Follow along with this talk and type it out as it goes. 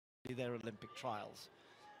their Olympic trials.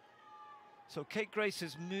 So Kate Grace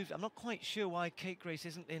has moved. I'm not quite sure why Kate Grace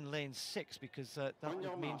isn't in lane 6, because that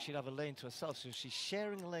would mean she'd have a lane to herself. So she's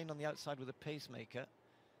sharing a lane on the outside with a pacemaker.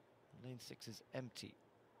 Lane 6 is empty.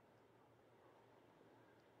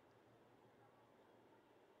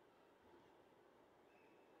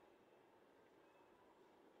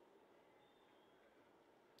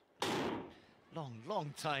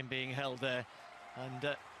 Long time being held there.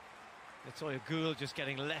 And Natoya Gould just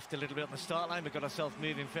getting left a little bit on the start line, but got herself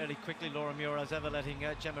moving fairly quickly. Laura Muir, as ever, letting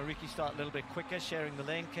Gemma Ricci start a little bit quicker, sharing the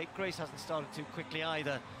lane. Kate Grace hasn't started too quickly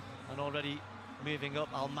either, and already moving up.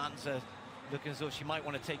 Almanza looking as though she might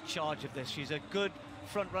want to take charge of this. She's a good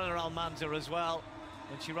front runner, Almanza, as well.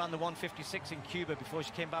 When she ran the 1:56 in Cuba before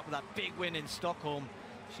she came back with that big win in Stockholm,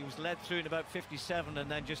 she was led through in about 57 and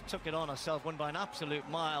then just took it on herself, won by an absolute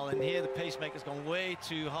mile. And here the pacemaker's gone way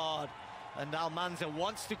too hard. And Almanza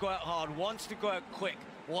wants to go out hard, wants to go out quick,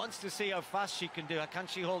 wants to see how fast she can do. Can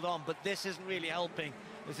she hold on? But this isn't really helping.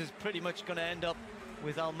 This is pretty much going to end up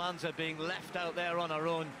with Almanza being left out there on her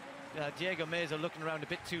own. Diego Meza looking around a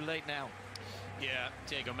bit too late now. Yeah,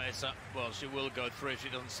 Diego Meza, well, she will go through if she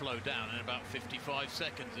doesn't slow down in about 55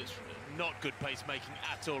 seconds. It's not good pacemaking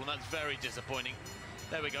at all, and that's very disappointing.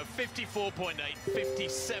 There we go, 54.8,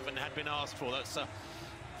 57 had been asked for. That's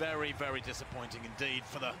very, very disappointing indeed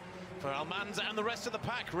for Almanza and the rest of the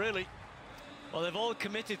pack, really. Well, they've all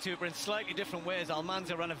committed to it, but in slightly different ways.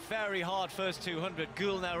 Almanza ran a very hard first 200.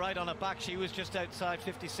 Gould now right on her back. She was just outside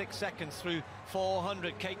 56 seconds through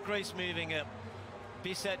 400. Kate Grace moving up.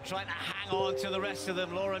 Bisset trying to hang on to the rest of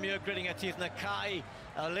them. Laura Muir gritting her teeth. Nakai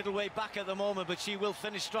a little way back at the moment, but she will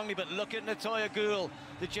finish strongly. But look at Natoya Gould.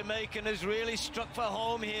 The Jamaican has really struck for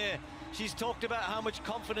home here. She's talked about how much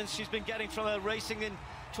confidence she's been getting from her racing in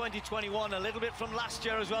 2021, a little bit from last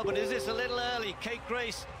year as well, but is this a little early? Kate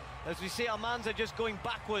Grace, as we see Almanza just going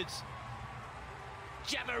backwards.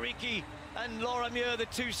 Gemma Ricci and Laura Muir, the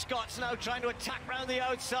two Scots, now trying to attack round the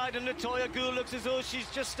outside, and Natoya Gould looks as though she's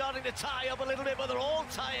just starting to tie up a little bit, but they're all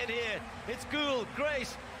tired here. It's Gould,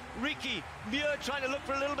 Grace, Ricci, Muir trying to look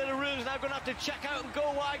for a little bit of room, now going to have to check out and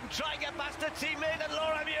go wide and try and get past her teammate, and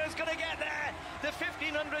Laura Muir's going to get there. The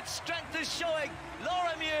 1500 strength is showing.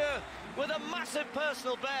 Laura Muir with a massive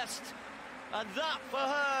personal best, and that for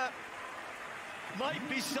her might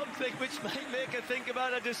be something which might make her think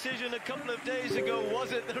about a decision a couple of days ago.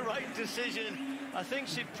 Was it the right decision? I think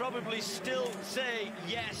she'd probably still say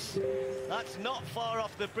yes. That's not far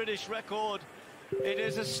off the British record. It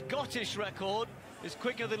is a Scottish record. It's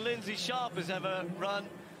quicker than Lindsay Sharp has ever run,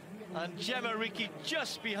 and Gemma Ricci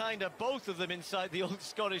just behind her, both of them inside the old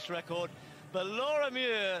Scottish record. But Laura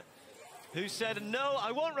Muir, who said, no,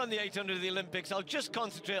 I won't run the 800 of the Olympics, I'll just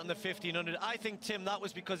concentrate on the 1500. I think, Tim, that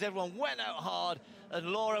was because everyone went out hard and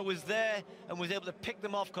Laura was there and was able to pick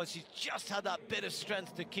them off because she's just had that bit of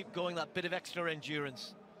strength to keep going, that bit of extra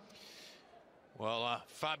endurance. Well,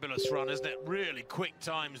 fabulous run, isn't it? Really quick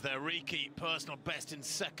times there. Ricci, personal best in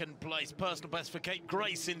second place. Personal best for Kate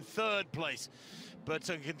Grace in third place. But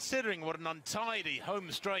considering what an untidy home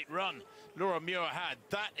straight run Laura Muir had,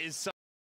 that is